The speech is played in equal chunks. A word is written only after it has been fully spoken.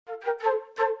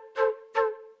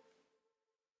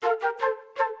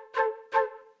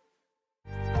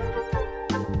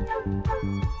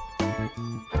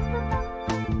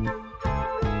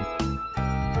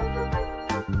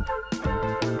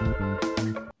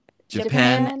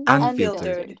Japan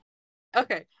Unfiltered.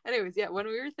 Okay, anyways, yeah, when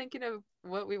we were thinking of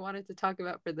what we wanted to talk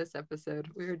about for this episode,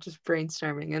 we were just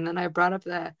brainstorming, and then I brought up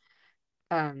that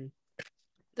um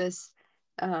this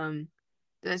um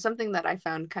there's something that I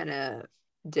found kind of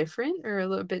different or a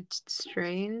little bit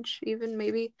strange, even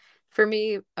maybe for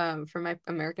me, from my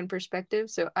American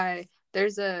perspective. So I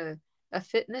there's a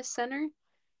fitness center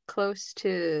close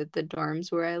to the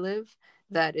dorms where I live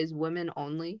that is women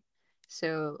only.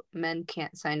 So men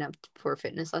can't sign up for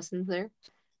fitness lessons there.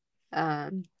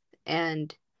 Um,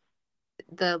 and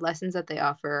the lessons that they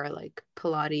offer are like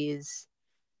Pilates,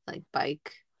 like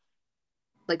bike,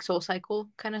 like Soul Cycle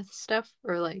kind of stuff,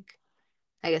 or like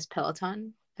I guess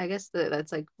Peloton. I guess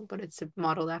that's like what it's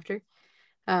modeled after.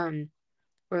 Um,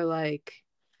 or like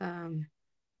um,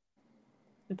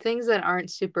 things that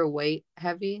aren't super weight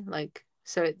heavy, like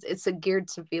so it's a geared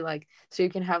to be like so you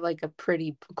can have like a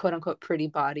pretty quote unquote pretty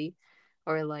body,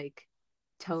 or like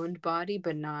toned body,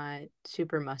 but not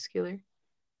super muscular,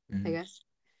 I guess.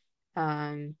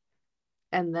 Um,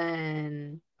 and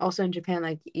then also in Japan,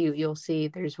 like you'll see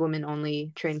there's women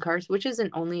only train cars, which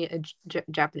isn't only a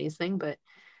Japanese thing, but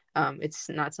it's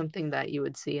not something that you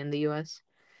would see in the US.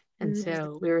 And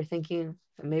so we were thinking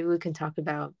maybe we can talk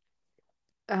about,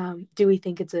 do we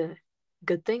think it's a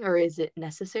good thing or is it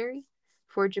necessary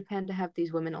for Japan to have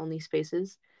these women only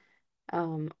spaces,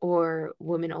 or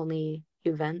women only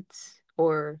events,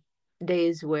 or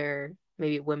days where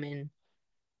maybe women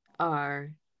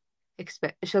are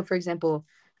so for example,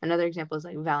 another example is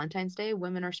like Valentine's Day.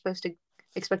 Women are supposed to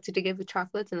expected to give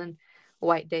chocolates, and then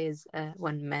White Day is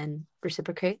when men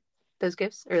reciprocate those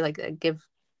gifts, or like give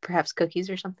perhaps cookies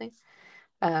or something.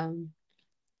 Um,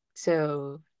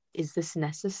 so is this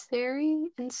necessary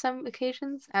in some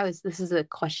occasions? This is a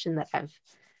question that I've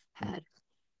had.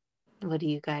 What do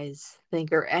you guys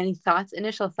think, or any thoughts,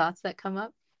 initial thoughts that come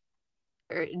up?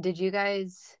 Or did you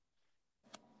guys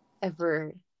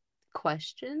ever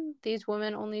question these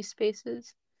women only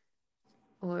spaces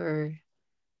or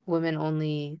women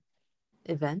only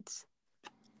events?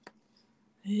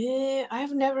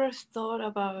 I've never thought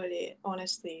about it,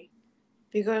 honestly,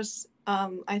 because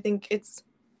I think it's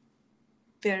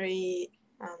very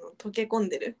溶け込ん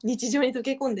でる日常に溶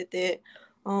け込んでて、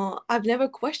I've never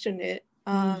questioned it,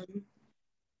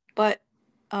 but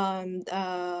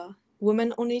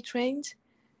women only trains,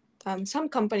 some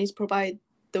companies provide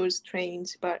those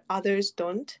trains but others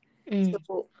don't.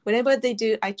 So whenever they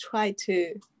do, I try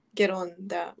to get on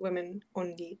the women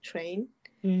only train,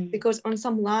 because on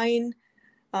some line,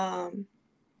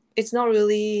 it's not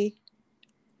really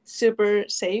super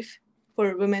safe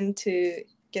for women to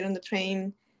get on the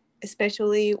train,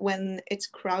 especially when it's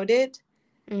crowded.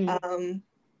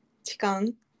 痴漢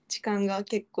が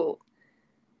結構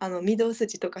御堂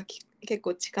筋とか結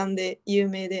構痴漢で有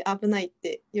名で危ないっ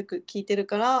てよく聞いてる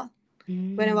から、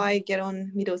whenever I get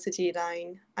on 御堂筋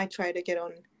line, I try to get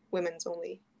on women's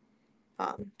only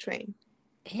train.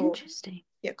 Interesting.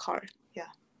 Car. Yeah.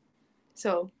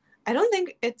 So I don't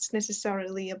think it's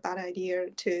necessarily a bad idea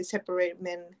to separate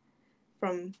men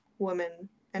from women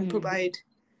and provide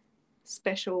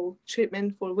special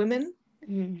treatment for women.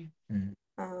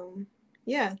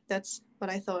 Yeah, that's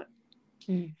what I thought.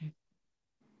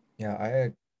 Yeah,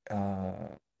 I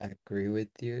agree with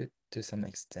you to some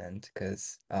extent,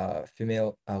 because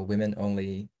female women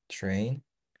only train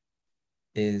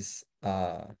is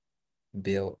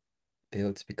built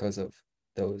because of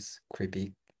those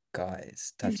creepy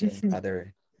guys touching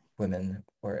other women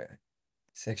or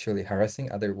sexually harassing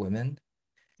other women.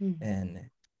 And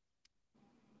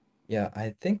yeah,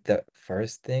 I think the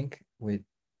first thing we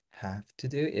have to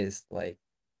do is like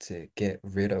to get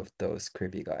rid of those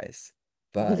creepy guys.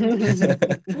 But that's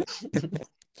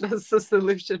the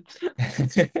solution.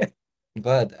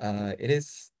 but it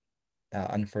is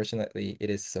unfortunately it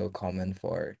is so common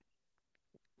for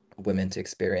women to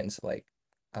experience like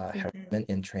harassment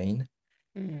in train.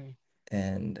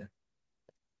 And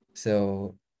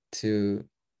so to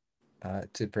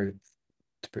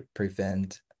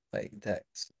prevent like that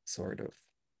sort of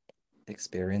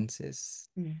experiences,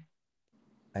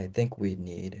 I think we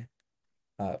need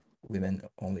women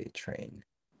only train.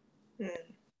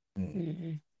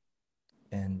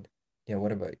 And yeah,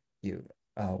 what about you?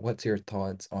 What's your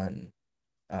thoughts on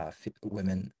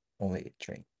women only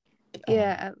train?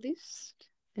 Yeah, at least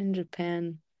in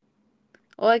Japan.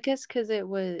 Well, I guess because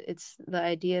it's the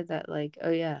idea that like,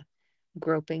 oh yeah,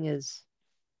 groping is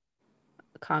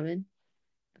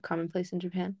commonplace in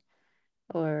Japan,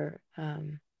 or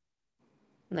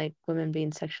like women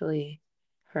being sexually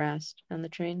harassed on the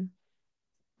train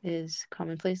is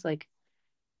commonplace. Like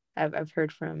I've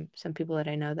heard from some people that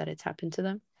I know that it's happened to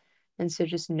them, and so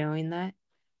just knowing that,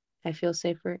 I feel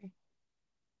safer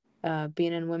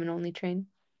being in women only train.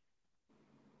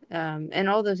 And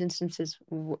all those instances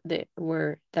that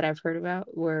I've heard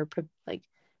about were like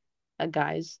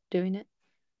guys doing it.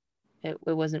 It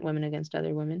wasn't women against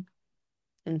other women,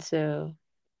 and so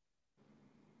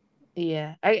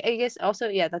yeah, I guess also,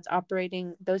 yeah, that's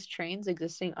operating, those trains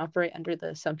existing operate under the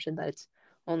assumption that it's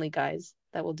only guys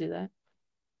that will do that.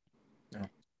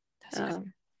 Oh.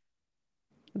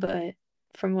 But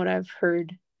from what I've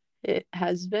heard, it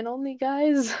has been only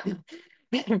guys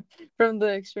from the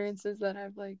experiences that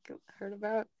I've like heard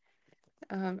about,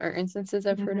 or instances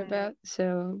I've heard about.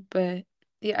 So, but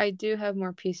yeah, I do have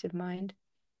more peace of mind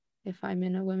if I'm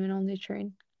in a women only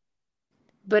train.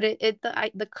 But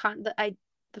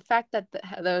the fact that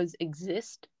those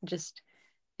exist, just,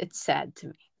 it's sad to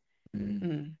me.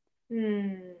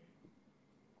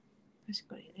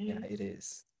 Yeah, it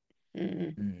is.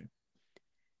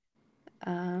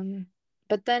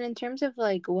 But then in terms of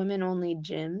like women only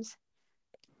gyms,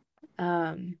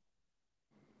 that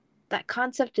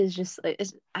concept is just like,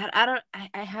 I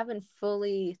haven't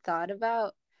fully thought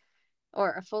about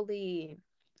or fully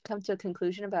come to a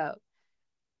conclusion about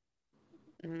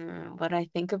what I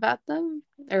think about them,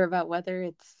 or about whether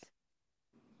it's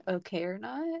okay or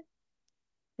not.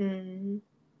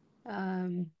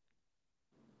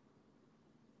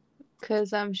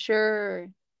 Because I'm sure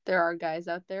there are guys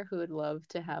out there who would love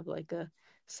to have like a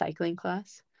cycling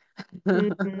class.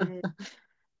 And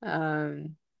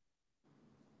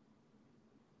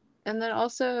then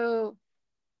also,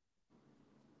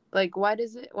 like, why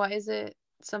is it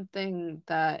something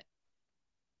that,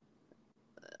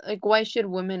 like, why should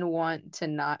women want to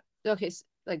not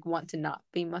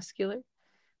be muscular?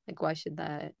 Like, why should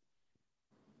that,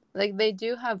 like, they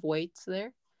do have weights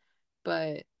there,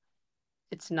 but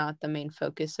it's not the main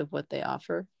focus of what they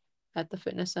offer at the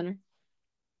fitness center.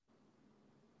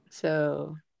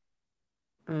 So,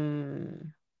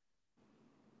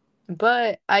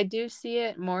 but I do see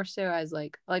it more so as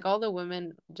like all the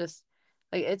women just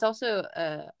like, it's also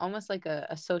almost like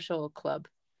a social club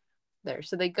there.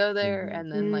 So they go there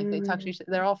and then like they talk to each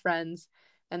other. They're all friends,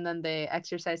 and then they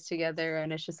exercise together,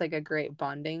 and it's just like a great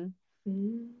bonding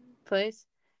place.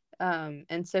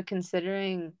 And so,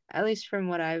 considering, at least from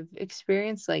what I've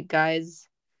experienced, like guys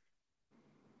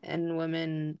and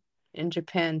women in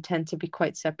Japan tend to be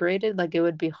quite separated. Like it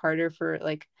would be harder for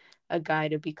like a guy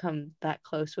to become that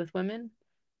close with women,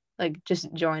 like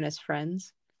just join as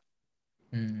friends.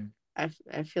 I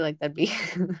feel like that'd be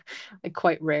like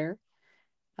quite rare.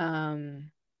 Correct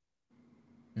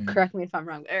me if I'm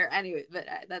wrong, or anyway, but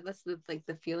that's the like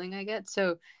the feeling I get.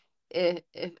 So if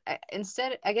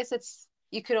instead, I guess it's,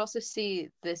 you could also see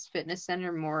this fitness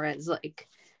center more as like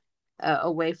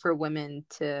a way for women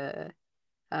to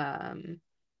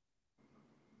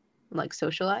like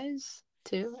socialize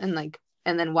too, and like,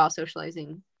 and then while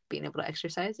socializing, being able to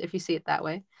exercise. If you see it that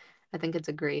way, I think it's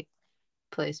a great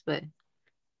place. But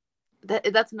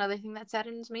that's another thing that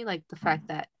saddens me, like the fact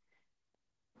that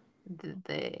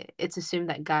it's assumed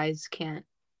that guys can't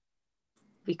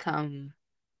become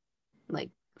like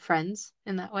friends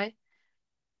in that way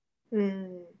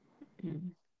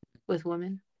with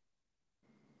women.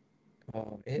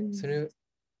 それ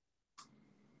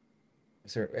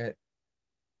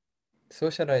ソ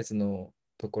ーシャライズの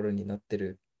ところになって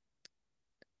る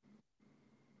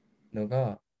の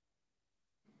が、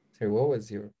so what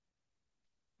was your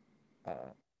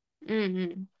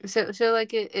So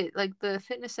like it like the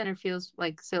fitness center feels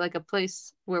like, so like a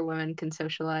place where women can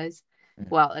socialize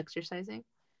while exercising,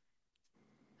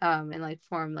 and like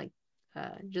form like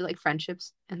just like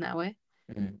friendships in that way.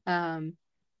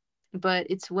 But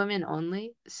it's women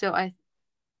only, so I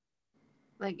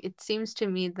like, it seems to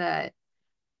me that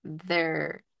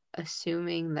they're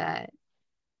assuming that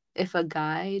if a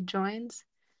guy joins,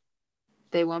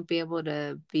 they won't be able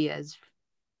to be as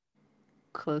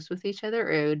close with each other,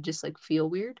 or it would just like feel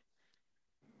weird,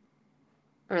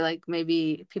 or like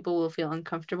maybe people will feel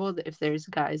uncomfortable if there's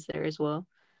guys there as well.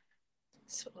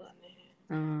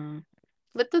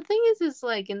 But the thing is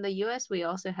like in the US we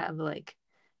also have like,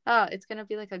 it's gonna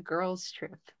be like a girls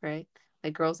trip, right?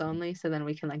 Like girls only, so then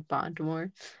we can like bond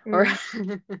more. Or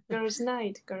girls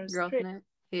night.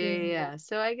 Yeah.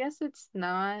 So I guess it's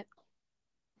not,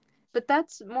 but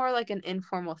that's more like an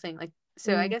informal thing. Like,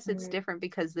 so I guess it's different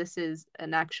because this is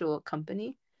an actual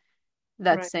company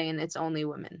that's saying it's only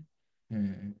women.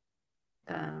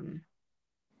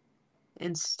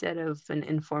 instead of an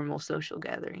informal social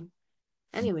gathering.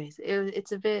 Anyways,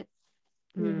 it's a bit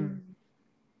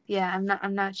yeah,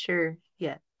 I'm not sure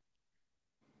yet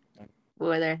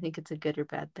whether I think it's a good or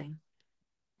bad thing.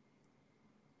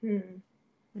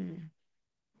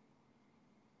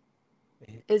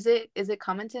 Is it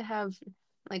common to have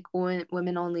like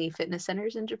women only fitness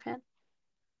centers in Japan?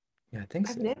 Yeah, I think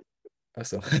I've so. never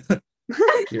Also,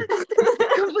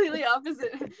 completely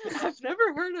opposite. I've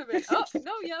never heard of it. Oh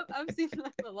no, yep, I've seen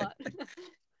that a lot.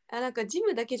 なんかジ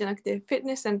ムだけじゃなくてフィット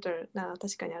ネスセンターなら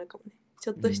確かにあるかもね。ち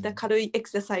ょっとした軽いエク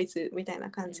ササイズみたいな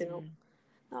感じの。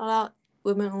だから、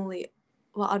women only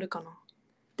はあるかな。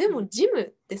でもジム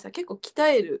ってさ、結構鍛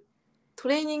えるト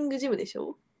レーニングジムでし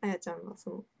ょ？あやちゃんはそ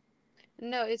の。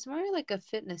No, it's more like a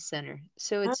fitness center.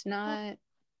 So it's not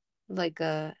like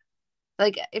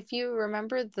if you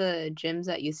remember the gyms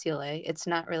at UCLA, it's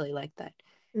not really like that.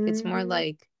 It's more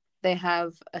like they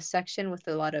have a section with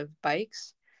a lot of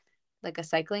bikes, like a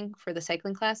cycling for the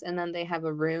cycling class, and then they have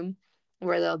a room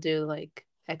where they'll do like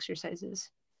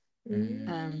exercises.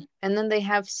 And then they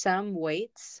have some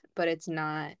weights, but it's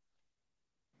not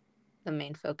the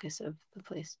main focus of the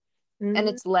place. And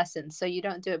it's lessons, so you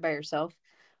don't do it by yourself.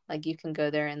 Like you can go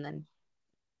there and then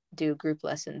do group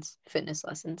lessons, fitness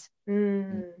lessons.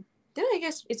 Then I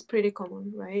guess it's pretty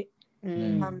common, right?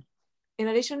 In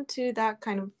addition to that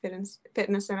kind of fitness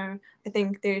center, I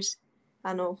think there's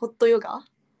hot yoga.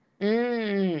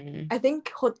 I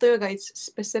think hot yoga is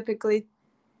specifically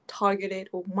targeted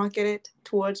or marketed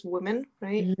towards women,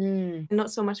 right? And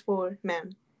not so much for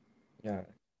men. Yeah,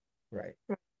 right.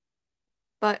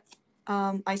 But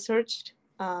I searched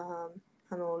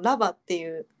Lava って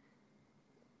いう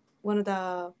one of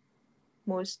the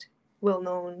most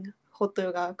well-known hot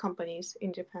yoga companies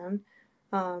in Japan.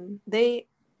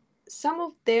 Some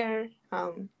of their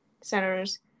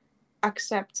centers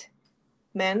accept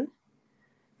men,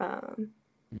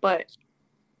 but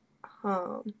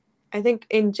I think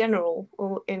in general,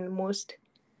 or in most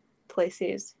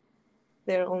places,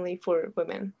 they're only for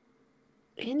women.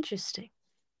 Interesting.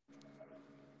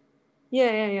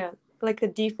 Yeah. Like the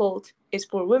default is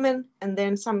for women, and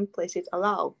then some places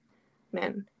allow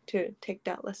men to take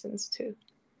that lessons too.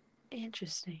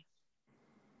 Interesting.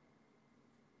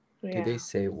 Yeah. Do they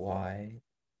say why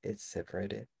it's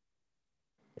separated?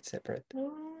 It's separate.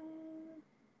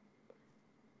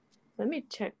 Let me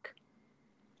check.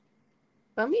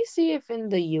 Let me see if in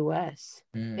the US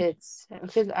it's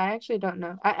because I actually don't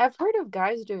know. I've heard of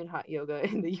guys doing hot yoga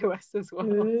in the US as well.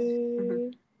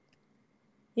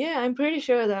 Yeah, I'm pretty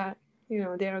sure that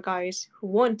there are guys who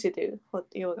want to do hot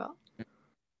yoga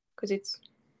because it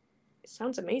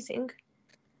sounds amazing.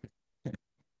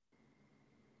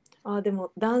 あ、で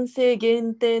も男性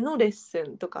限定のレッス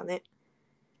ンとかね。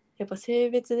やっぱ性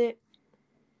別で。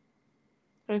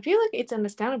I feel like it's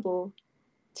understandable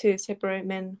to separate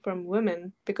men from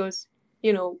women because,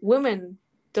 women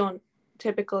don't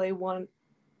typically want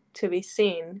to be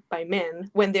seen by men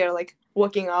when they're like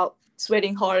working out,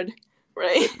 sweating hard,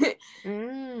 right?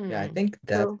 Yeah, I think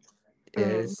that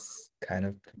is kind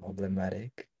of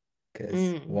problematic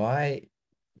because why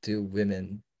do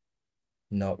women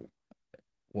not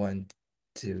want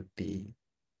to be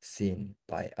seen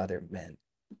by other men?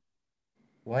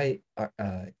 Why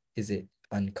is it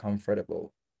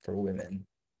uncomfortable for women?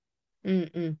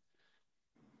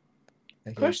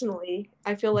 Personally,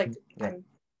 I feel like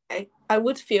I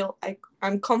would feel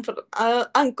I'm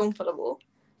uncomfortable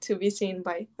to be seen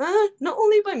by not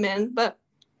only by men but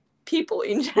people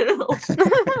in general.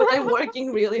 I'm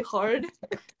working really hard,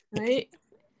 right?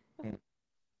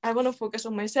 I want to focus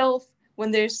on myself.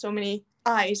 When there's so many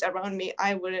eyes around me,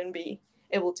 I wouldn't be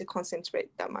able to concentrate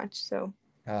that much. So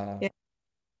yeah.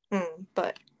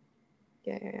 But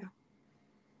yeah.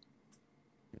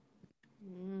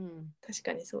 確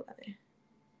かにそうだね。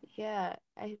Yeah,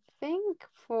 I think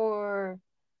for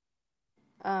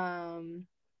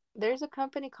there's a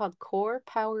company called Core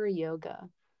Power Yoga,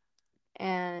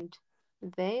 and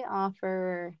they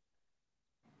offer,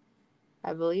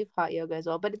 I believe, hot yoga as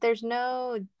well, but there's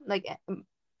no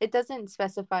it doesn't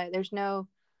specify. It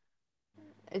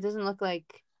doesn't look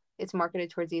like it's marketed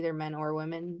towards either men or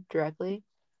women directly,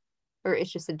 or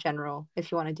it's just a general,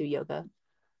 if you want to do yoga,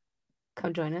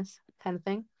 come join us kind of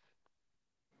thing.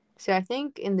 So I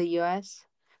think in the US,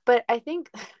 but I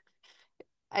think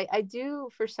I do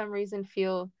for some reason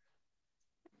feel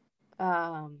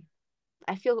I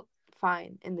feel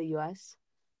fine in the US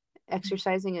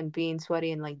exercising and being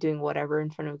sweaty and like doing whatever in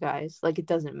front of guys. Like it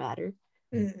doesn't matter.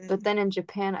 But then in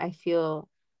Japan, I feel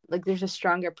like there's a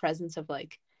stronger presence of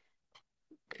like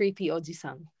creepy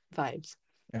oji-san vibes.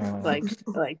 Like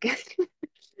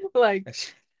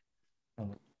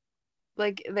Oh.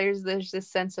 Like there's this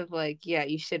sense of like, yeah,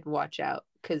 you should watch out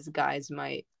because guys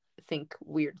might think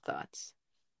weird thoughts,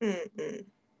 うんうん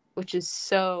which is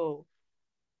so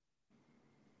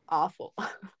awful.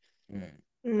 うん。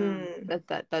うん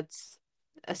That's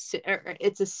or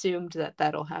it's assumed that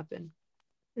that'll happen,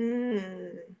 う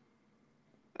ん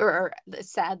or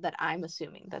it's sad that I'm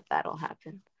assuming that that'll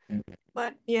happen.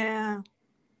 But yeah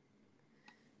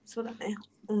そうだね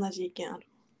同じ意見ある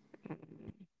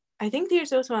I think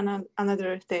there's also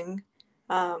another thing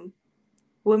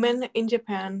women in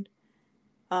Japan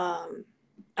are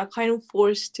kind of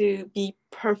forced to be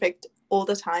perfect all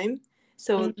the time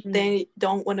so they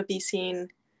don't want to be seen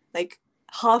like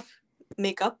half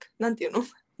makeup なんていうの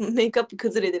メイクアップ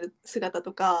崩れてる姿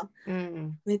とか、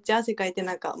めっちゃ汗かいて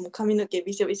なんかもう髪の毛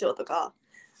びしょびしょとか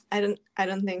I don't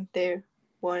think they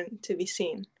want to be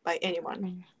seen by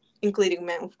anyone including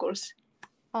men of course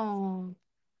Oh.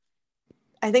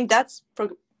 I think that's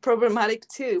problematic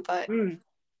too but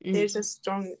there's a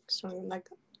strong like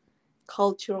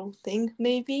cultural thing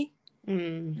maybe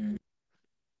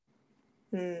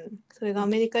それがア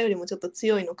メリカよりもちょっと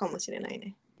強いのかもしれない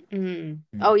ね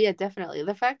Oh yeah, definitely.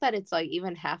 The fact that it's like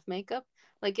even half makeup,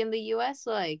 like in the US,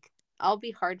 like I'll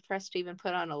be hard pressed to even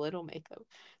put on a little makeup.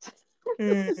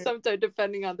 Sometimes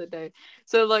depending on the day.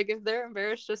 So like if they're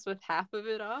embarrassed just with half of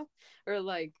it off, or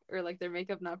like their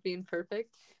makeup not being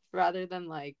perfect, rather than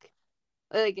like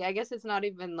I guess it's not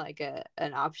even like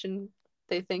an option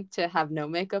they think to have no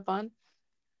makeup on.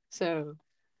 So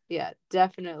yeah,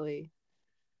 definitely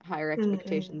higher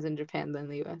expectations in Japan than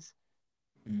the US.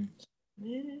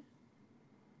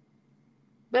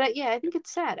 But yeah, I think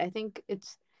it's sad. I think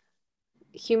it's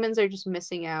humans are just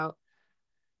missing out.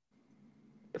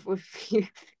 If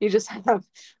you just have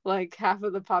like half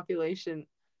of the population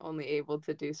only able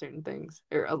to do certain things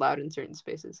or allowed in certain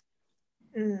spaces.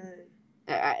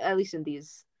 At least in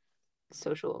these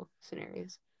social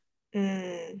scenarios.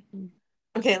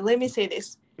 Okay, let me say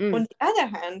this. On the other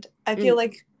hand, I feel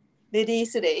like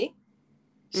Ladies' Day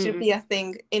should be a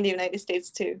thing in the United States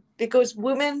too. Because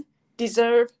women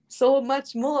deserve so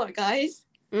much more, guys.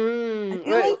 I feel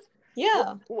like,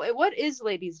 yeah. What is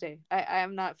Ladies' Day? I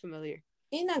am not familiar.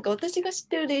 なんか私が知っ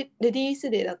てるレディース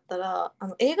デーだったら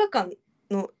映画館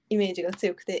のイメージが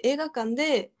強くて映画館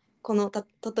でこの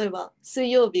例えば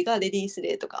水曜日がレディース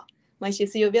デーとか毎週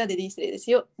水曜日はレディースデーです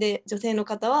よで女性の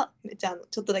方はじゃあ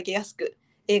ちょっとだけ安く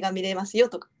映画見れますよ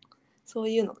とかそう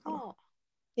いうのかな。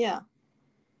いや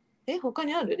他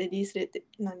にあるレディースデーって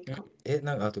何か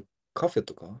なんかあとカフェ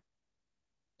とかカ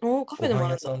フェでもあ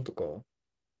るんだ。ご飯屋さんとかも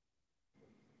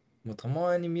うた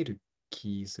まに見る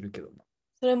気するけどな。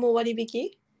それも割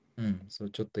引？そ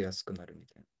うちょっと安くなるみ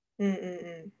たいな。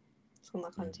そんな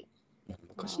感じ。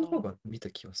昔の方が見た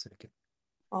気はするけど。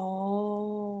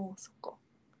そっか。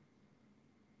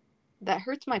That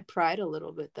hurts my pride a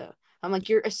little bit though. I'm like,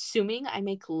 you're assuming I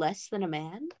make less than a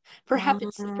man?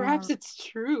 Perhaps it's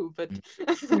true, but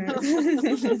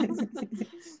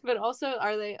but also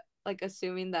are they like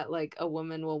assuming that like a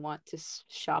woman will want to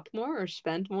shop more or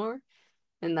spend more?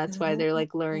 And that's why they're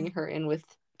like luring her in with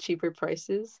cheaper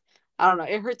prices. I don't know.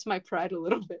 It hurts my pride a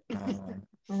little bit.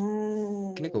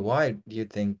 Nico, why do you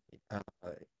think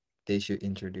they should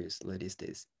introduce Ladies'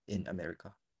 Days in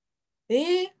America?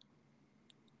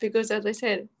 Because as I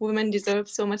said, women deserve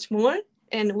so much more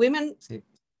and women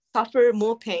suffer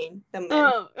more pain than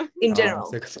men in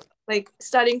general. Like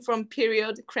starting from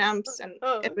period cramps and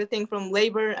everything from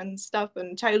labor and stuff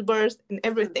and childbirth and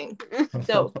everything.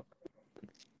 So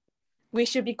we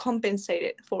should be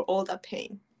compensated for all that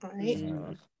pain,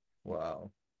 right? Wow.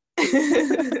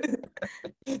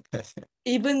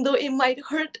 Even though it might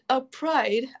hurt our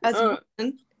pride as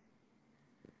women,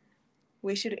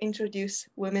 we should introduce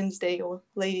Women's Day or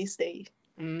Ladies' Day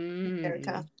in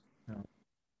America.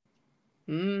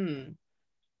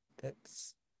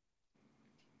 That's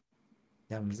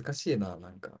いや難しいなな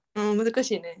んか。難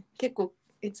しいね。結構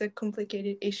it's a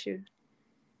complicated issue.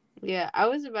 Yeah, I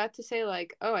was about to say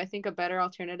like, oh, I think a better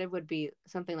alternative would be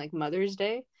something like Mother's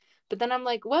Day, but then I'm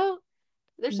like, well,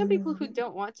 there's some people who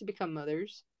don't want to become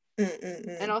mothers,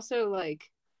 and also like,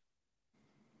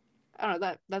 I don't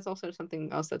know that's also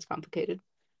something else that's complicated.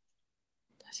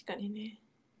 確かにね。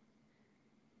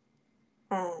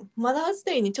マザーズ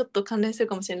デーにちょっと関連する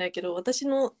かもしれないけど、私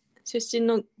の出身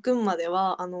の群馬で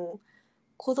は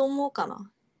子供かな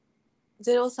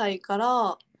0歳か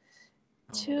ら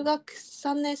中学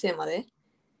3年生まで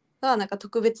がなんか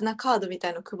特別なカードみた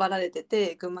いの配られて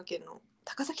て、群馬県の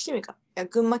高崎市民かいや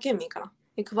群馬県民かな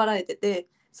に配られてて、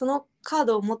そのカー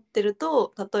ドを持ってる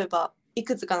と例えばい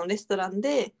くつかのレストラン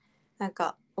でなん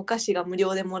かお菓子が無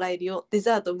料でもらえるよ、デ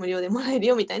ザート無料でもらえる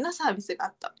よみたいなサービスがあ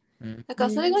った。うんだから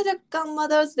それが若干マ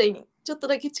ザーズデーにちょっと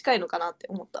だけ近いのかなって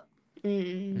思った。う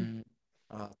ん。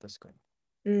あ、確か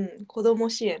に。子供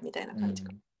支援みたいなに。感じ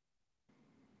か。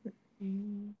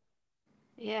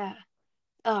Yeah.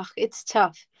 Oh, it's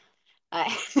tough.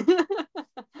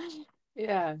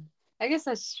 Yeah. I guess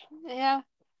yeah.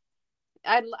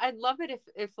 I'd love it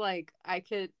if like I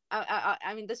could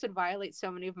I mean this would violate so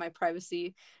many of my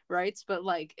privacy rights, but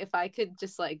like if I could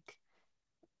just like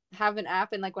have an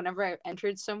app and like whenever I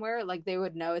entered somewhere, like they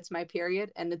would know it's my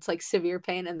period and it's like severe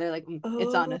pain and they're like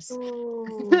it's on us.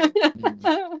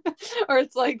 Or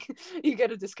it's like you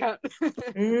get a discount.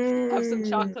 Have some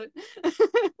chocolate.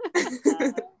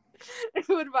 It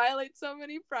would violate so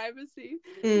many privacy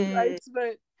rights,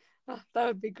 but that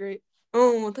would be great.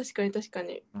 確かに確か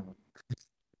に。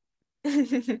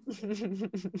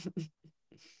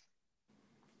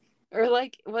Or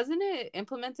like wasn't it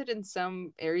implemented in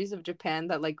some areas of Japan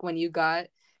that like when you got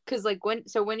because like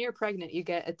when you're pregnant you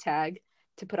get a tag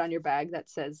to put on your bag that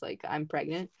says like I'm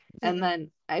pregnant, and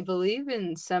then I believe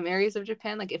in some areas of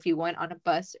Japan like if you went on a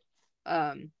bus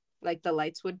like the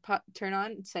lights would turn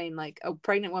on saying like a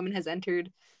pregnant woman has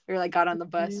entered or like got on the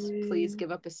bus, please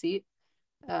give up a seat.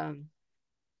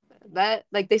 That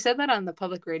like they said that on the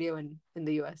public radio in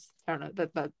the US. I don't know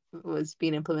that was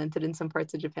being implemented in some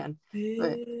parts of Japan.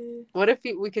 But what if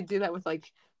we could do that with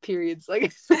like periods?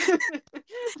 Like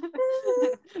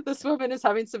this woman is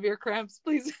having severe cramps.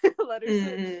 Please let her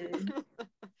sit.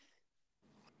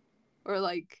 Or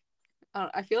like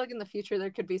I feel like in the future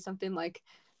there could be something like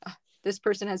this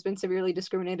person has been severely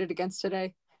discriminated against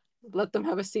today. Let them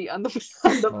have a seat on the bus.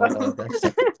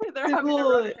 They're having a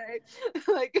rough day.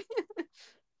 Like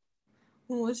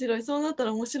面白い。そうなった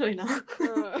ら面白いな。なん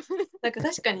か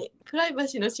確かにプライバ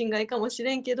シーの侵害かもし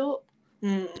れんけど、ち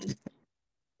ょ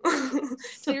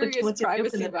っと気持ちが良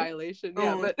くなる。 serious privacy violation.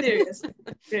 Yeah, but serious.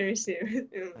 Very serious.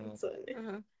 そうだ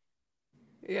ね。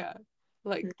Yeah,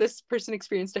 like this person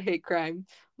experienced a hate crime.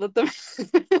 Let them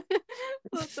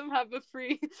have a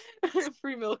free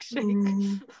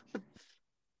milkshake.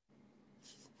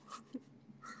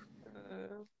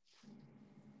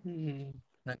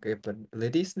 なんかやっぱレ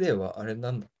ディースデーはあれ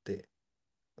なんだって、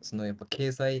そのやっぱ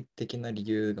経済的な理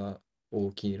由が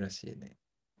大きいらしいね。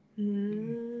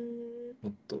も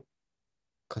っと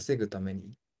稼ぐため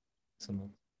にそ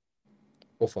の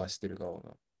オファーしてる側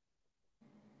が。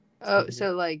Oh,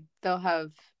 so like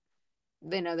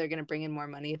they know they're gonna bring in more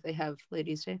money if they have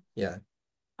Ladies' Day. Yeah.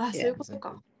 あ、そういうこと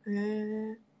か。へ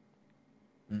え。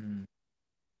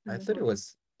I thought it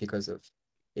was because of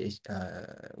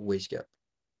wage gap.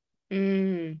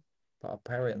 But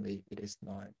apparently it is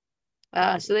not.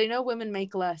 So they know women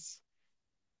make less.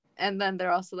 And then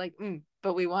they're also like,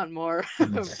 but we want more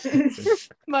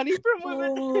money from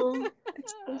women.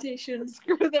 Exploitation.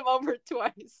 Screw them over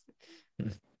twice.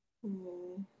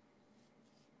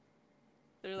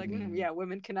 They're like, yeah,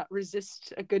 women cannot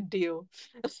resist a good deal.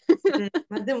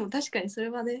 まあでも確かにそれ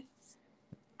はね、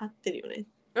合ってるよね。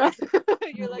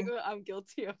You're like, I'm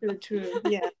guilty of that. True.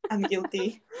 Yeah, I'm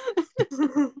guilty.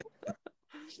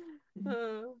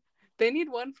 They need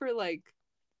one for like.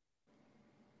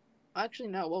 Actually,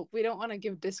 no. Well, we don't want to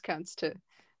give discounts to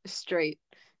straight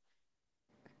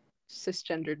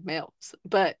cisgendered males,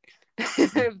 but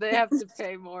if they have to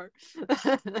pay more,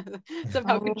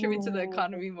 somehow contribute to the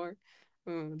economy more,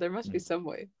 there must be some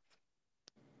way.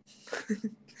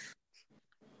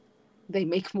 They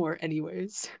make more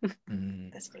anyways. 確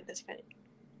かに確かに。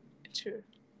True.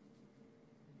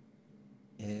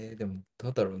 でもど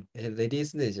うだろう。レディー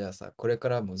スデーじゃあさ、これか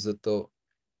らもずっと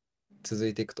続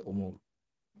いていくと思う。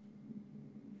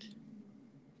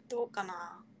どうか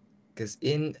な。Because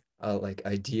in a like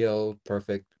ideal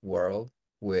perfect world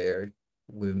where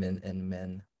women and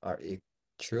men are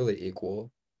truly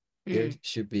equal, there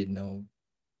should be no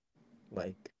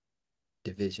like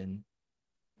division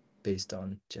based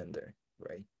on gender,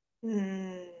 right?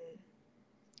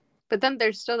 But then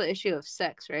there's still the issue of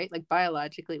sex, right? Like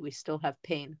biologically, we still have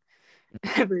pain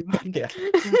every month. Yeah.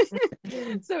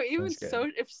 So even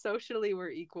if socially we're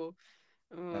equal,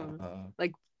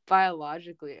 like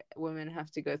biologically, women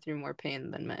have to go through more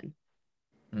pain than men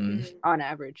on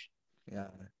average. Yeah.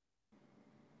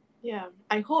 Yeah,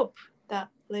 I hope that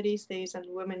Ladies' Days and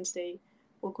Women's Day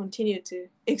will continue to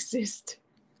exist.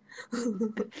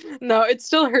 No, it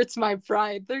still hurts my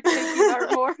pride. They're taking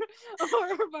more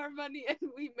of our money and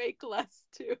we make less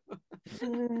too.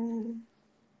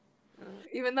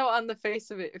 Even though on the face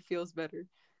of it, it feels better.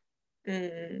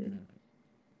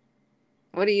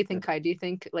 What do you think, Kai? Do you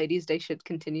think Ladies' Day should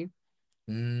continue?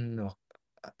 No.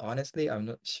 Honestly, I'm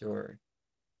not sure.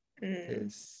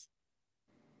 Because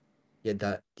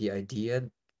that the idea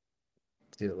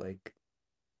to like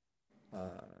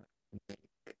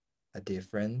make a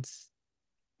difference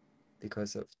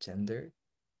because of gender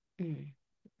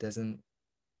doesn't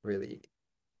really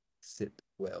sit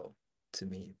well to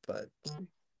me, but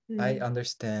I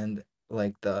understand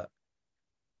like the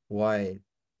why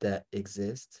that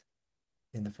exists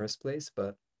in the first place,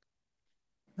 but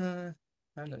I'm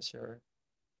not sure.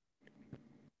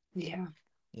 Yeah.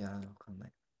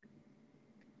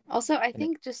 Also, I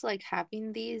think just like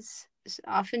having these,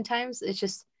 oftentimes it's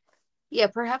just,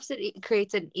 perhaps it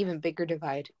creates an even bigger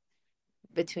divide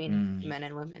between men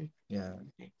and women. Yeah.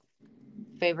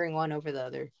 Favoring one over the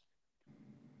other.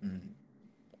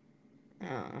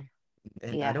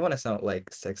 And I don't want to sound like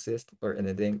sexist or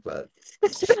anything, but I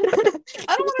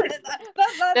don't want to.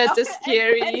 That's a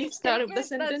scary start of the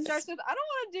sentence. That starts with, I don't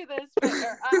want to do this, but,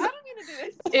 I don't mean to do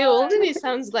this. It already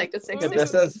sounds like a sexist. That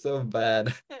sounds so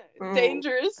bad.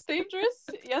 Dangerous.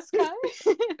 Yes, Kai.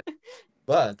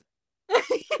 But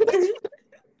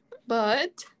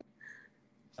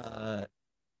I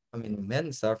mean,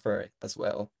 men suffer as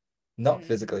well, not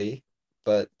physically,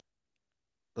 but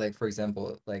like for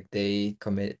example, like they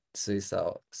commit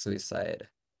suicide,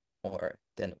 or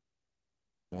then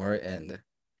more, and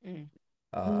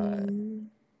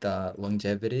the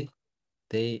longevity,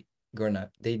 they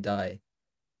die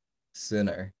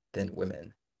sooner than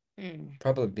women.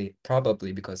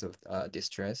 Probably because of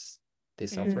distress they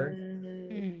suffer.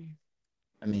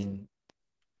 I mean,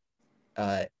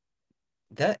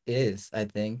 that is, I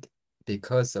think,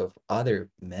 because of other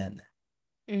men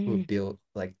who built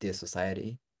like this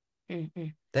society.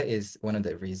 That is one of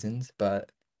the reasons,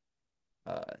 but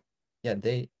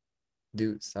they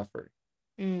do suffer.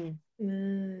 Yeah,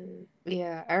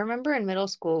 I remember in middle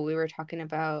school we were talking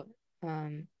about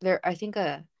I think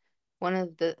one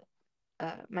of the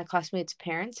my classmates'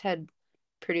 parents had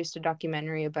produced a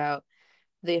documentary about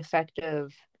the effect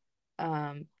of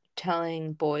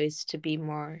telling boys to be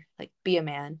more like, be a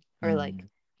man, or like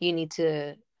you need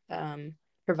to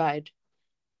provide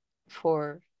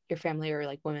for your family, or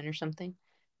like women or something,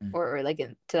 or like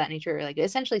to that nature, or like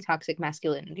essentially toxic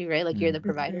masculinity, right? Like you're the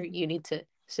provider, you need to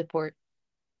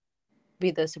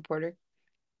be the supporter.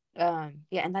 And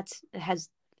it has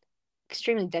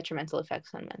extremely detrimental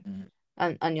effects on men,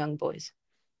 on young boys,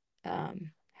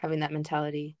 having that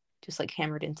mentality just like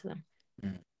hammered into them.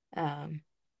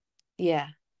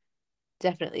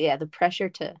 Definitely. The pressure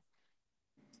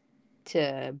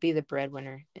to be the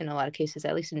breadwinner in a lot of cases,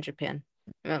 at least in Japan.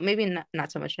 Well, maybe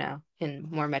not so much now in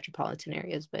more metropolitan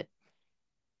areas, but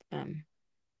And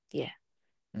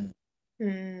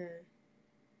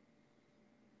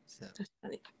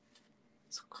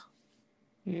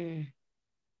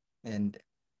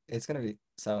it's gonna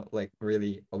sound like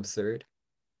really absurd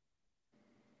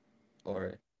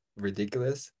or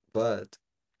ridiculous, but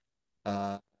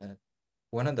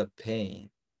one of the pain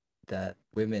that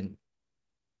women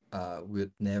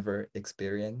would never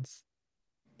experience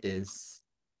is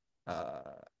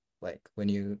like when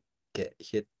you get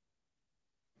hit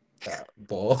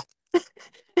ball. When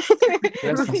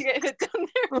you get hit down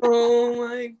there. Oh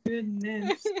my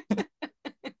goodness.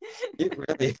 It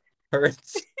really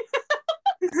hurts.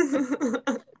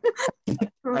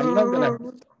 I'm not gonna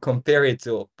compare it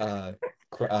to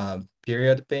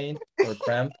period pain or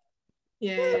cramp.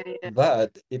 Yeah.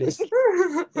 But it is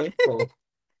painful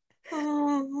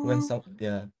when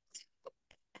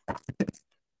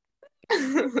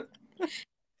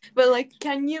But like,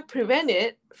 can you prevent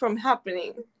it from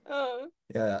happening?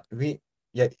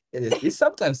 It's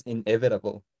sometimes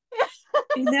inevitable.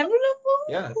 Inevitable?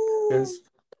 Yeah, because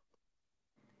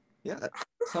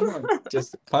someone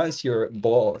just punch your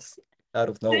balls out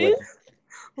of nowhere.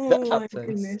 That my happens.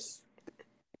 goodness.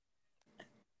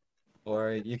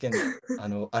 Or you can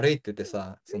歩いてて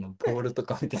さ、そのポールと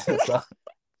かみたいなさ。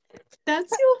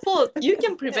That's your fault. You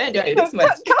can prevent Yeah, it. it is my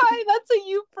Kai, that's a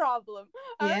you problem.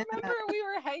 Yeah. I remember we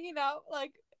were hanging out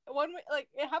like one week, like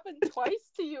it happened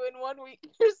twice to you in 1 week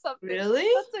or something. Really?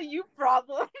 That's a you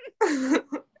problem. And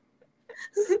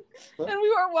we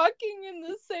were walking in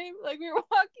the same, like we were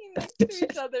walking next to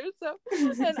each other. So, and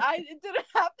it didn't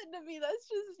happen to me. That's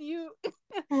just you.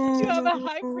 You have a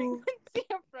high frequency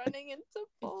of running into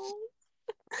poles.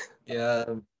 Yeah,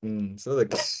 そうだっ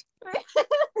け。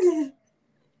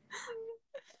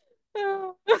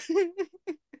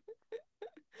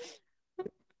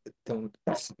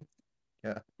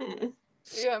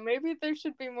Yeah, maybe there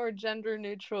should be more gender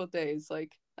neutral days.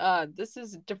 Like, this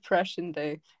is depression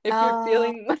day. If you're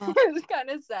feeling kind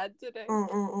of sad today.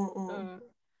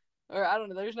 Or I don't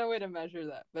know. There's no way to measure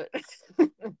that, but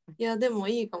いや、でも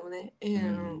いいかもね。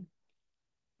ん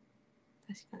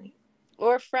確かに。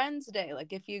 or Friends Day.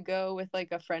 Like if you go with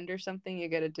like a friend or something, you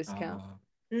get a discount. あ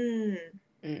うん。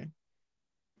ー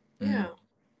Yeah.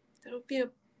 That'll be a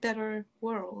better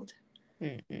world. う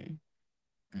ん。うん。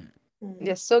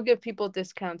Yeah, still give people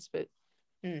discounts, but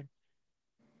Yeah.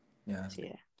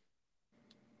 yeah.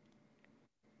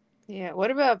 Yeah.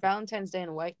 What about Valentine's Day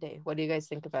and White Day? What do you guys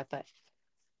think about that?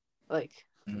 Like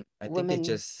I think women. it's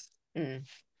just Mm.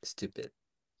 stupid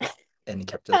and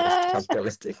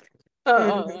capitalistic.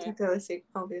 Capitalistic,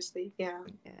 obviously. Yeah.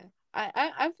 Yeah.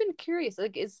 I've been curious.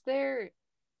 Like, is there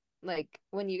like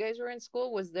when you guys were in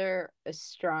school, was there a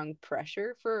strong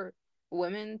pressure for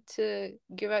women to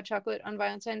give out chocolate on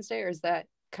Valentine's Day, or is that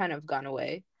kind of gone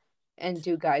away? And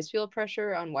do guys feel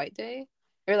pressure on White Day?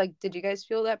 Or like, did you guys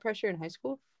feel that pressure in high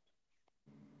school?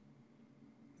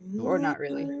 Or not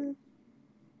really? In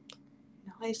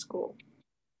high school,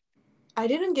 I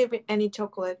didn't give any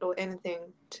chocolate or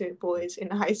anything to boys in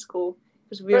high school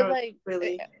because we Or are like,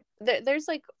 really. there's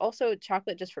like also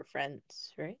chocolate just for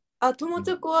friends, right? あ、友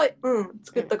チョコは、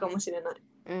作ったかもしれない。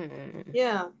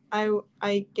Yeah,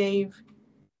 I gave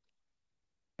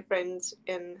my friends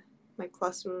in my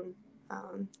classroom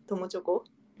友チョコ。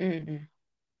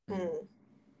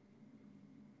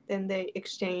Then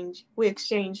we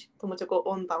exchange 友チョコ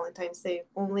on Valentine's Day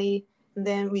only, and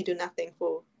then we do nothing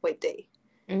for White Day.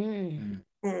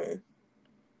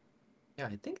 Yeah,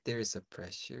 I think there is a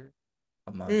pressure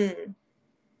among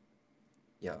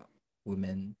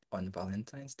women on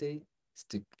Valentine's Day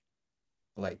to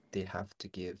like they have to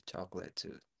give chocolate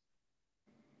to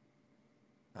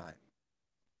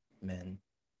men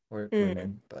or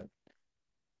women, but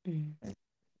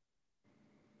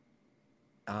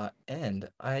and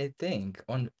I think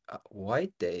on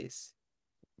White Days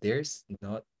there's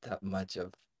not that much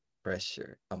of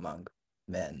pressure among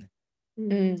men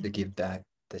to give back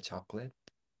the chocolate.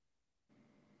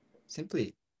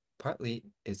 Simply, partly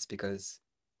it's because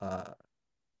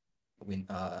when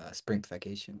spring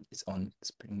vacation is on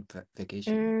spring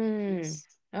vacation.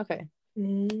 Okay.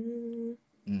 Mm.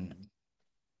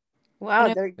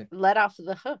 Wow, they're let off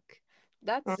the hook.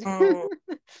 That's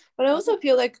But I also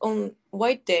feel like on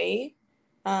White Day,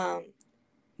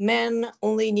 men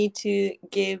only need to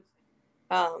give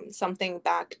something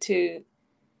back to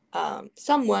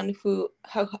someone who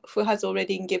has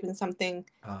already given something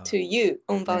to you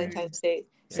on Valentine's Day.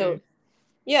 So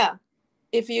yeah,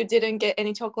 if you didn't get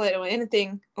any chocolate or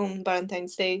anything on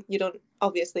Valentine's Day, you don't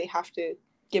obviously have to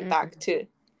give back to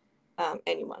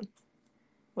anyone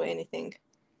or anything.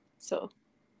 So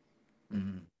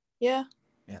yeah,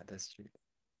 that's true.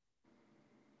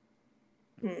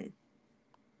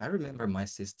 I remember my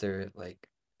sister like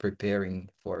preparing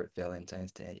for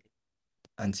Valentine's Day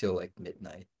until like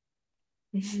midnight.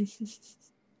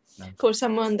 For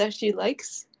someone that she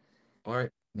likes,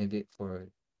 or maybe for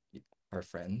her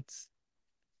friends.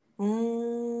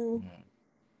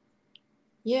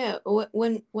 Yeah.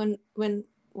 When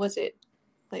was it?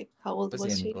 Like how old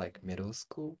was she? Like middle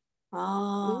school.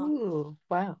 Ooh,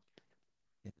 wow.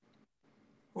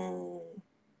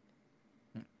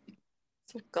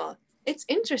 So God, it's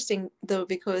interesting though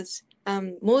because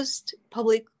most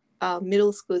public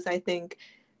middle schools, I think,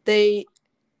 they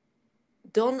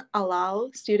don't allow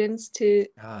students to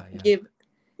give,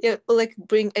 like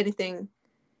bring anything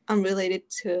unrelated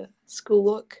to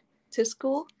schoolwork to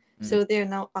school. So they're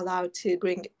not allowed to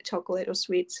bring chocolate or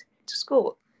sweets to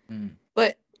school.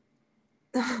 But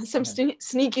some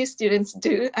sneaky students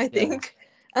do, I think.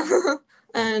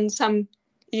 And some,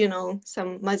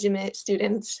 some majime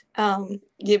students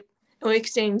give or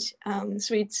exchange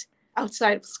sweets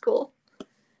outside of school.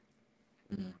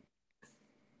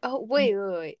 Oh,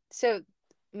 wait. So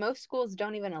most schools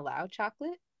don't even allow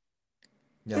chocolate?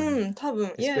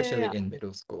 Especially in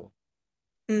middle school.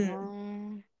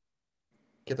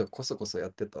 けどこそこそや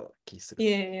ってた気する。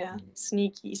Yeah.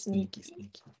 Sneaky.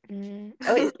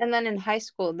 Oh, and then in high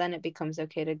school, then it becomes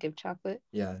okay to give chocolate?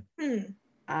 Yeah.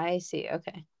 I see.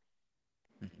 Okay.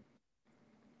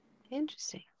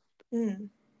 Interesting.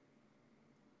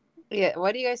 Yeah.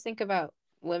 What do you guys think about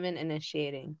women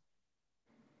initiating?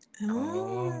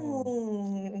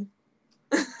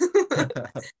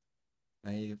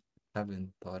 I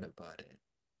haven't thought about it.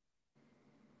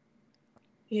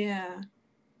 Yeah.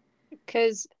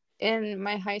 Because in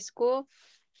my high school,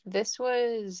 this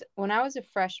was when I was a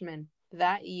freshman.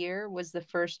 That year was the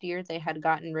first year they had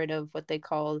gotten rid of what they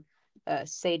called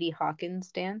Sadie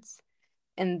Hawkins dance.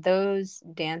 And those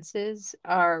dances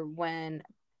are when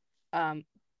a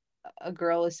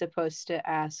girl is supposed to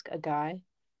ask a guy,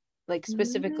 like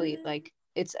specifically like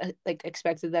it's like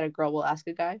expected that a girl will ask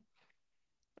a guy.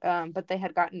 But they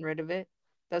had gotten rid of it.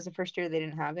 That was the first year they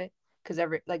didn't have it because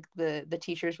the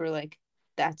teachers were like,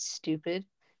 "That's stupid.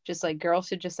 Just like girls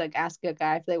should just like ask a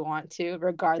guy if they want to,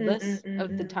 regardless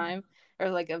of the time or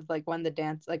like of like when the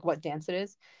dance, like what dance it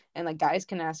is, and like guys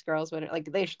can ask girls what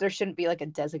like there shouldn't be like a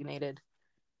designated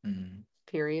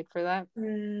period for that.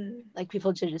 Like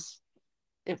people should just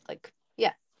if like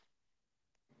yeah,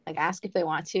 like ask if they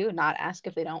want to, not ask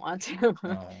if they don't want to.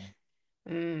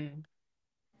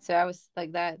 So I was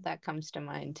like that comes to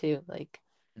mind too, like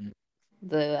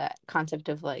the concept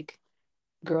of like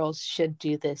girls should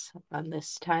do this on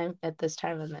this time at this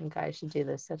time and then guys should do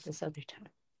this at this other time.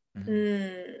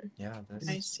 Yeah,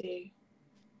 I see.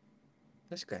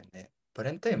 確かにね。バ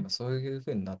レンタインもそういう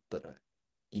風になったら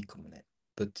いいかもね。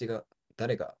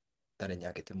誰が誰に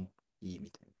あげてもいいみ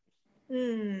たいな。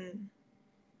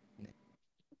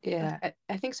Yeah,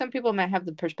 I think some people might have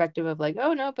the perspective of like,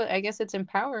 oh no, but I guess it's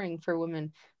empowering for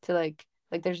women to like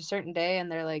there's a certain day and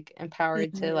they're like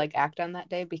empowered to like act on that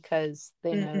day because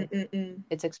they know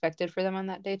it's expected for them on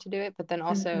that day to do it. But then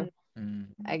also,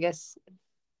 I guess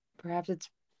perhaps it's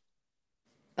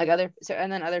like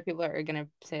and then other people are gonna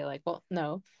say like, well,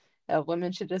 no,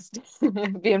 women should just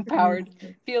be empowered,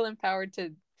 feel empowered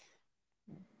to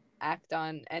act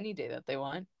on any day that they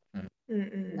want,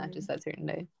 not just that certain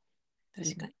day.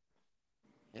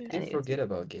 They forget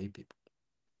about gay people.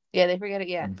 Yeah, they forget it.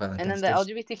 Yeah, and then the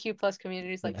LGBTQ plus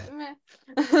community is like, meh.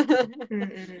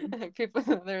 People,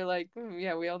 they're like,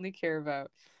 yeah, we only care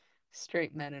about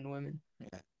straight men and women.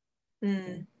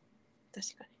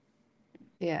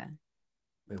 Yeah.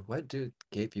 Wait, what do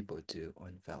gay people do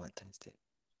on Valentine's Day?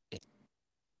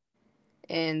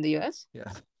 In the US?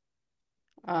 Yeah.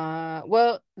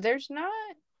 Well, there's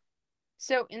not.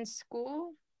 So in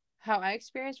school, how I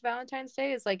experienced Valentine's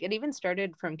Day is like it even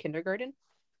started from kindergarten.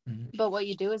 But what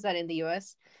you do is that in the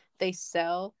US, they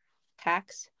sell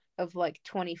packs of like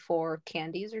 24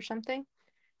 candies or something,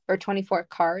 or 24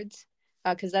 cards,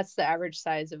 because that's the average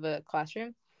size of a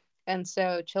classroom. And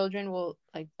so children will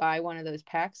like buy one of those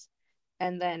packs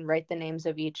and then write the names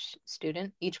of each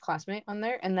student, each classmate on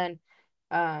there. And then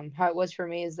how it was for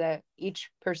me is that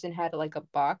each person had like a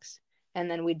box and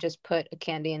then we'd just put a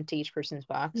candy into each person's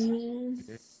box.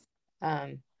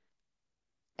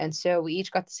 And so we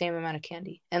each got the same amount of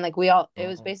candy. And like it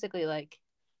was basically like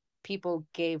people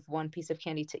gave one piece of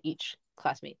candy to each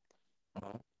classmate.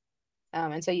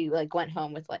 And so you like went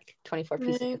home with like 24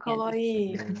 pieces of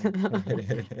candy.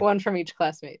 One from each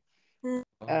classmate.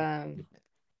 And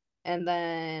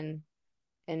then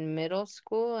in middle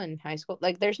school and high school,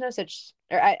 like there's no such,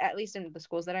 or at least in the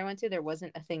schools that I went to, there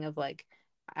wasn't a thing of like,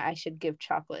 I should give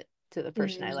chocolate to the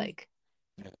person I like.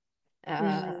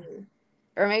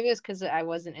 Or maybe it's because I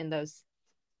wasn't in those,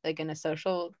 like in a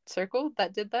social circle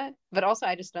that did that. But also,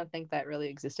 I just don't think that really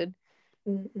existed.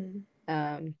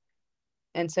 And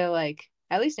so, like,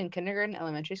 at least in kindergarten,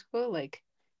 elementary school, like,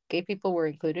 gay people were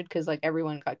included because, like,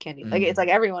 everyone got candy. Like, it's like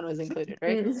everyone was included,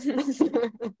 right?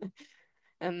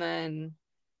 And then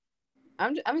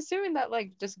I'm assuming that,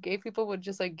 like, just gay people would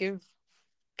just, like, give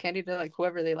candy to, like,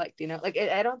 whoever they liked, you know? Like,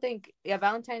 I don't think,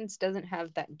 Valentine's doesn't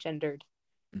have that gendered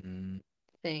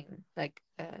thing, like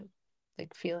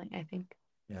feeling, I think.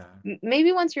 Yeah.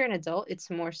 Maybe once you're an adult, it's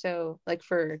more so like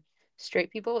for straight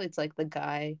people, it's like the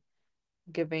guy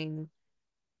giving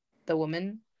the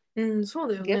woman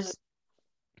gifts.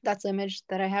 That's the image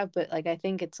that I have, but like I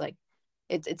think it's like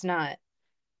it's not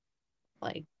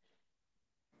like,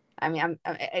 I mean,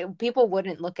 people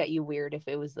wouldn't look at you weird if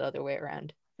it was the other way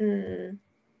around.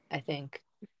 I think,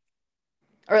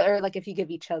 or like if you give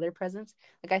each other presents,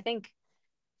 like I think,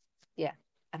 yeah,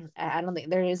 I don't think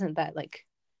there isn't that like,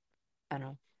 I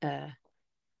don't know,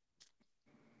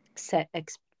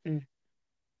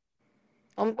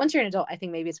 once you're an adult, I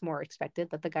think maybe it's more expected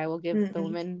that the guy will give the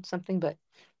woman something, but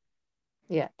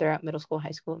yeah, throughout middle school,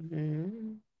 high school,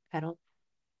 I don't.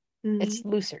 It's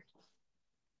looser,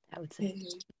 I would say.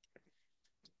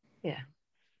 Yeah,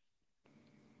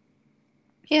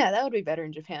 that would be better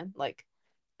in Japan. Like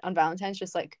on Valentine's,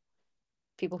 just like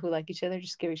people who like each other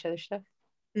just give each other stuff.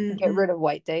 Get rid of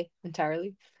White Day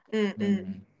entirely. Yeah,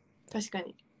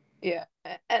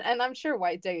 and I'm sure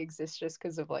White Day exists just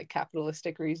because of like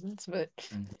capitalistic reasons, but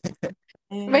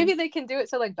maybe they can do it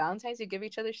so like Valentine's you give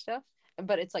each other stuff,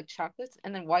 but it's like chocolates,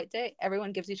 and then White Day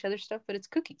everyone gives each other stuff, but it's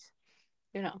cookies.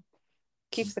 You know,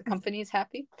 keeps the companies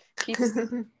happy,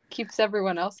 keeps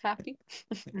everyone else happy.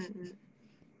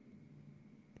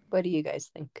 What do you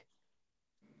guys think?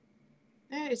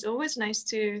 It's always nice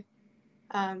to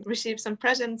receive some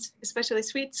presents, especially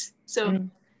sweets. So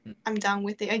I'm down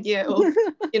with the idea of,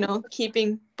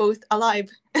 keeping both alive.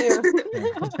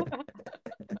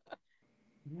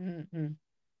 Mm-hmm.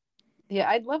 Yeah,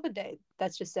 I'd love a day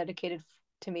that's just dedicated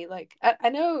to me. Like, I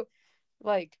know,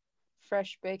 like,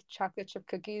 fresh baked chocolate chip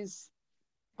cookies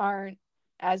aren't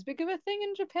as big of a thing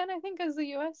in Japan, I think, as the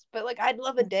US. But like, I'd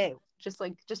love a day just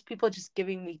people just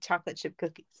giving me chocolate chip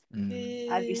cookies.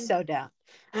 I'd be so down.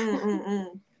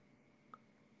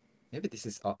 Maybe this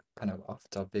is kind of off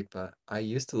topic, but I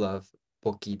used to love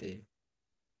Pocky Day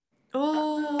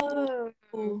Oh.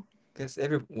 because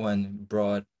everyone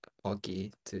brought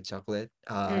Pocky to chocolate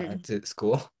to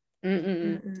school,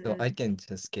 so I can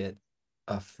just get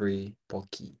a free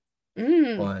Pocky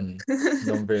on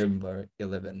November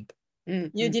 11th.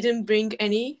 You didn't bring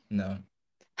any? No.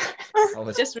 I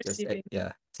was just receiving.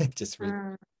 Just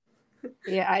reading.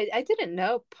 Yeah, I didn't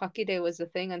know Pocky Day was a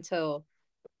thing until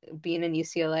being in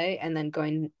UCLA and then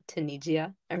going to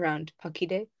Nijia around Pocky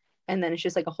Day. And then it's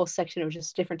just like a whole section of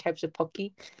just different types of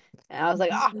Pocky. And I was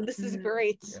like, this is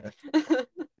great.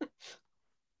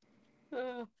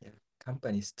 Yeah.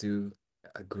 Companies do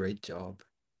a great job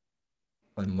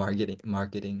on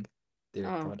marketing their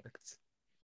products.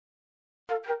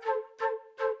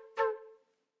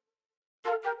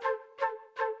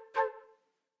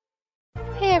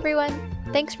 Hey everyone!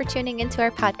 Thanks for tuning into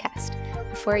our podcast.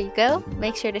 Before you go,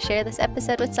 make sure to share this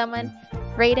episode with someone,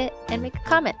 rate it, and make a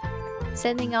comment.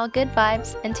 Sending all good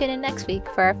vibes, and tune in next week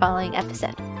for our following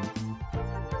episode.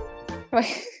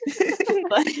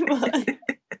 Bye-bye.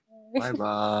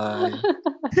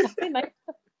 Bye-bye.